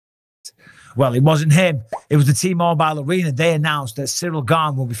fast. Well, it wasn't him. It was the T-Mobile Arena. They announced that Cyril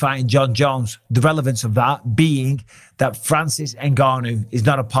Gane will be fighting John Jones. The relevance of that being that Francis Ngannou is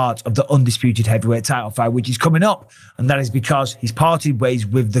not a part of the undisputed heavyweight title fight, which is coming up. And that is because he's parted ways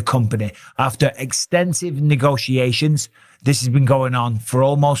with the company. After extensive negotiations, this has been going on for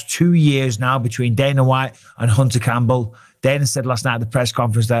almost 2 years now between Dana White and Hunter Campbell. Dana said last night at the press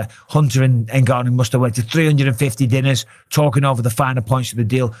conference that Hunter and Ngannou must have went to 350 dinners, talking over the finer points of the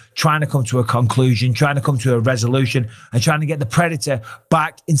deal, trying to come to a conclusion, trying to come to a resolution, and trying to get the Predator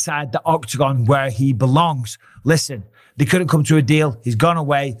back inside the octagon where he belongs. Listen, they couldn't come to a deal. He's gone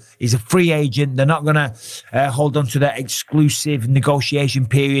away. He's a free agent. They're not going to hold on to that exclusive negotiation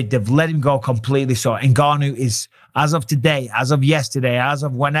period. They've let him go completely. So Ngannou is, as of today, as of yesterday, as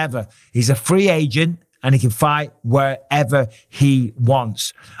of whenever, he's a free agent, and he can fight wherever he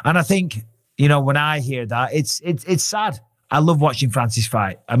wants. And I think, you know, when I hear that, it's sad. I love watching Francis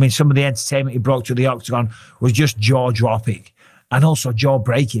fight. I mean, some of the entertainment he brought to the octagon was just jaw-dropping and also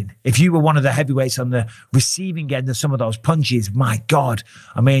jaw-breaking. If you were one of the heavyweights on the receiving end of some of those punches, my God.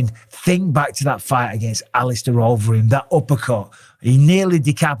 I mean, think back to that fight against Alistair Overeem, that uppercut. He nearly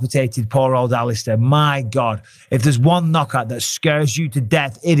decapitated poor old Alistair. My God. If there's one knockout that scares you to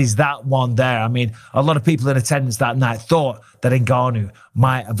death, it is that one there. I mean, a lot of people in attendance that night thought that Ngannou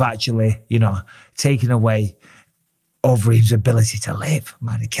might have actually, you know, taken away Overeem's ability to live.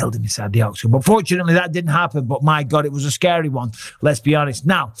 Might have killed him inside the octagon. But fortunately, that didn't happen. But my God, it was a scary one. Let's be honest.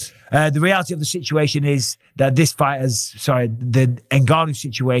 Now, the reality of the situation is that the Ngannou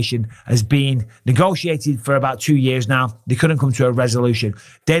situation has been negotiated for about 2 years now. They couldn't come to a resolution.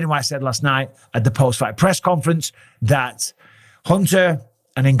 Dana White said last night at the post-fight press conference that Hunter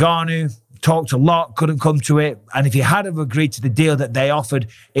and Ngannou talked a lot, couldn't come to it. And if he had have agreed to the deal that they offered,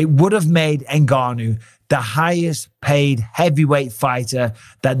 it would have made Ngannou the highest paid heavyweight fighter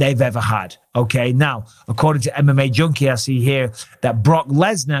that they've ever had. Okay, now, according to MMA Junkie, I see here that Brock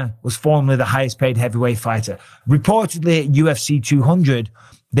Lesnar was formerly the highest paid heavyweight fighter. Reportedly at UFC 200,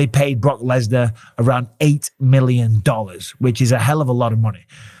 they paid Brock Lesnar around $8 million, which is a hell of a lot of money.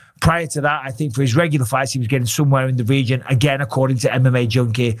 Prior to that, I think for his regular fights, he was getting somewhere in the region, again, according to MMA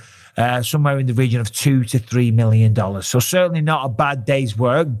Junkie, somewhere in the region of $2 to $3 million. So certainly not a bad day's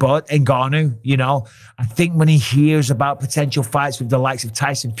work, but Ngannou, you know, I think when he hears about potential fights with the likes of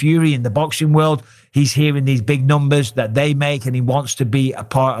Tyson Fury in the boxing world, he's hearing these big numbers that they make, and he wants to be a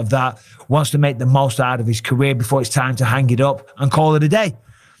part of that, wants to make the most out of his career before it's time to hang it up and call it a day.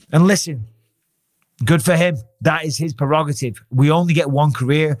 And listen, good for him. That is his prerogative. We only get one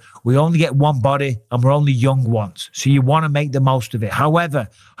career, we only get one body, and we're only young once. So you want to make the most of it. However,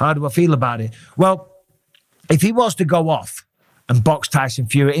 how do I feel about it? Well, if he was to go off and box Tyson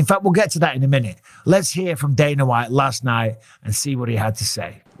Fury, in fact, we'll get to that in a minute. Let's hear from Dana White last night and see what he had to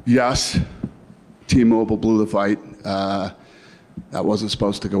say. Yes, T-Mobile blew the fight. That wasn't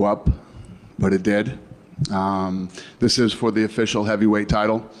supposed to go up, but it did. This is for the official heavyweight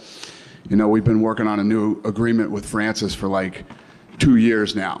title. You know, we've been working on a new agreement with Francis for like 2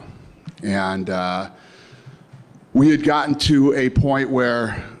 years now. And we had gotten to a point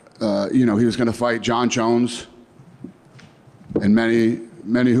where, you know, he was going to fight John Jones, and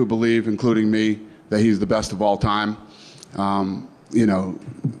many who believe, including me, that he's the best of all time, you know,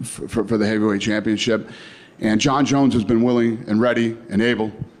 for the heavyweight championship. And John Jones has been willing and ready and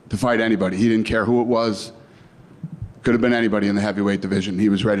able to fight anybody. He didn't care who it was. Could have been anybody in the heavyweight division. He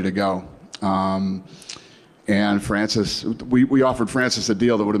was ready to go. And Francis, we offered Francis a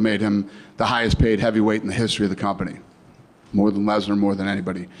deal that would have made him the highest paid heavyweight in the history of the company. More than Lesnar, more than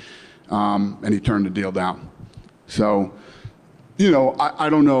anybody. And he turned the deal down. So, you know, I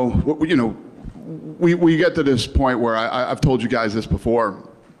don't know, you know, we get to this point where I've told you guys this before.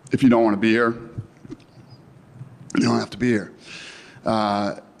 If you don't want to be here, you don't have to be here.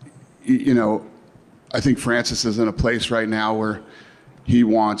 You know, I think Francis is in a place right now where he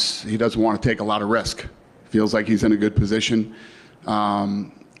doesn't want to take a lot of risk. Feels like he's in a good position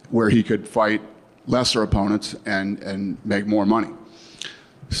where he could fight lesser opponents and make more money.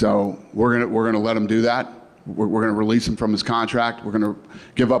 So we're gonna let him do that. We're gonna release him from his contract. We're gonna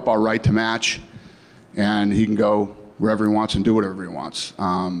give up our right to match, and he can go wherever he wants and do whatever he wants.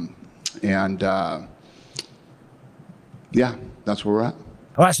 Yeah, that's where we're at.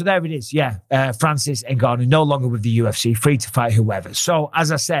 All right, so there it is. Yeah, Francis Ngannou no longer with the UFC, free to fight whoever. So, as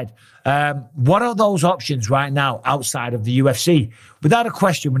I said, what are those options right now outside of the UFC? Without a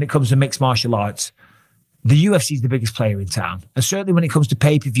question, when it comes to mixed martial arts, the UFC is the biggest player in town. And certainly when it comes to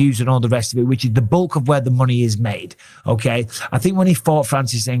pay-per-views and all the rest of it, which is the bulk of where the money is made, okay? I think when he fought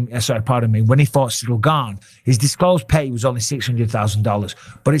when he fought Cyril Gane, his disclosed pay was only $600,000,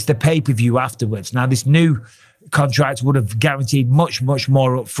 but it's the pay-per-view afterwards. Now, this new contract would have guaranteed much, much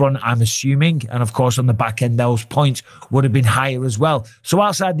more up front, I'm assuming. And of course, on the back end, those points would have been higher as well. So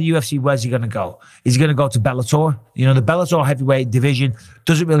outside the UFC, where's he going to go? Is he going to go to Bellator? You know, the Bellator heavyweight division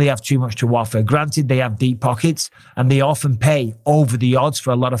doesn't really have too much to offer. Granted, they have deep pockets and they often pay over the odds for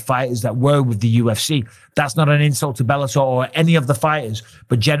a lot of fighters that were with the UFC. That's not an insult to Bellator or any of the fighters,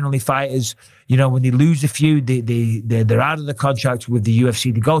 but generally fighters, you know, when they lose a few, they're out of the contract with the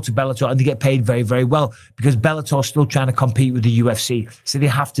UFC. They go to Bellator and they get paid very, very well because Bellator's still trying to compete with the UFC. So they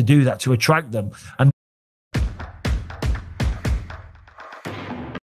have to do that to attract them. And